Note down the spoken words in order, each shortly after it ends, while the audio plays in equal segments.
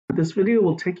This video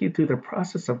will take you through the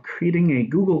process of creating a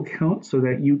Google account so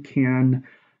that you can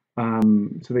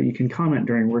comment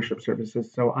during worship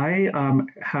services. So I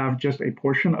have just a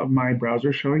portion of my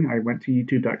browser showing. I went to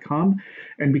youtube.com,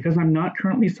 and because I'm not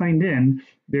currently signed in,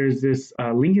 there's this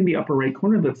link in the upper right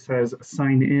corner that says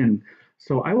sign in.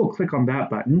 So I will click on that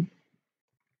button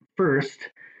first.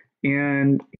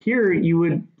 And here you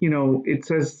would, it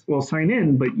says, well, sign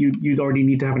in, but you'd already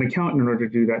need to have an account in order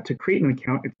to do that. To create an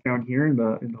account, it's down here in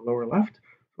the lower left.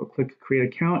 So click create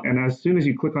account, and as soon as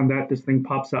you click on that, this thing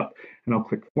pops up, and I'll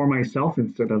click for myself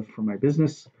instead of for my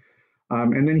business.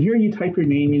 And then here you type your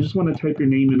name. You just want to type your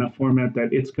name in a format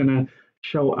that it's going to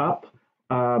show up,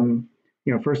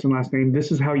 first and last name.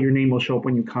 This is how your name will show up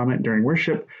when you comment during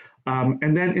worship.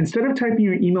 And then instead of typing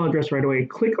your email address right away,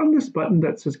 click on this button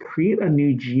that says create a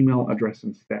new Gmail address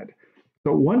instead.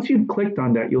 So once you've clicked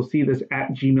on that, you'll see this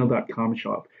 @gmail.com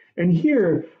show up. And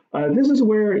here, this is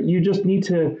where you just need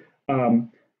to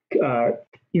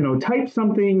type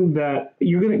something that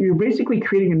you're basically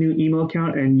creating a new email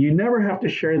account, and you never have to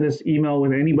share this email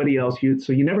with anybody else.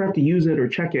 So you never have to use it or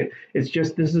check it. It's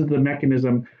just, this is the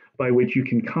mechanism by which you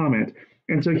can comment.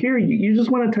 And so here you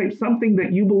just want to type something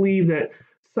that you believe that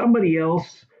somebody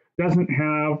else doesn't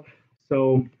have.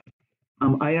 So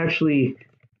I actually,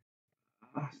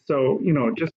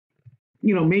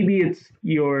 maybe it's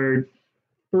your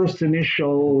first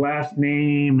initial, last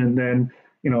name, and then,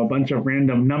 a bunch of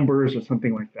random numbers or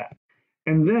something like that.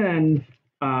 And then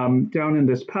down in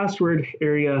this password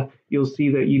area, you'll see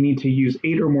that you need to use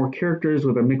 8 or more characters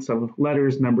with a mix of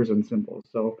letters, numbers, and symbols.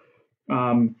 So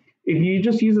if you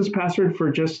just use this password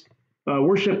for just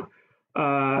worship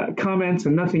comments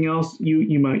and nothing else,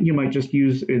 you might just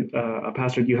use a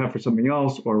password you have for something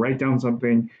else, or write down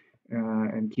something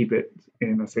and keep it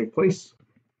in a safe place.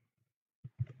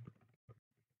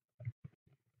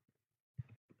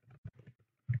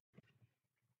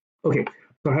 Okay,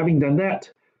 so having done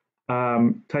that,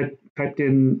 typed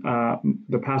in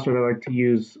the password I like to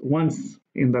use once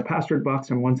in the password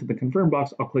box and once in the confirm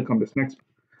box, I'll click on this next.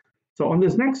 So on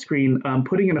this next screen,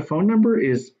 putting in a phone number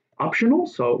is optional,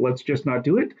 so let's just not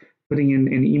do it. Putting in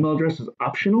an email address is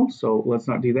optional, so let's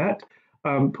not do that.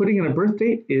 Putting in a birth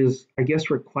date is, I guess,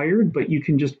 required, but you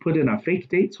can just put in a fake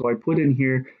date. So I put in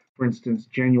here, for instance,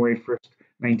 January 1st,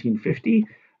 1950.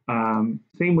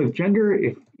 Same with gender.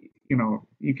 If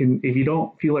you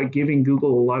don't feel like giving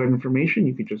Google a lot of information,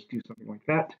 you could just do something like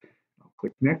that. I'll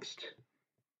click next.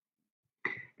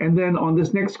 And then on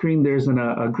this next screen, there's an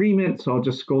agreement. So I'll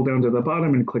just scroll down to the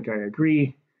bottom and click I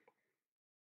agree.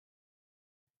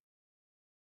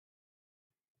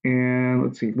 And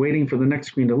let's see, waiting for the next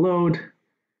screen to load.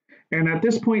 And at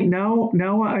this point now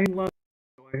I'm logged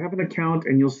in. So I have an account,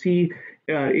 and you'll see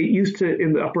it used to,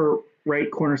 in the upper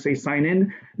right corner, say sign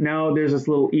in. Now there's this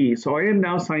little E. So I am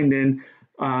now signed in.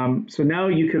 So now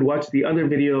you could watch the other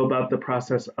video about the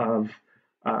process of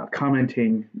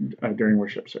commenting during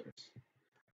worship service.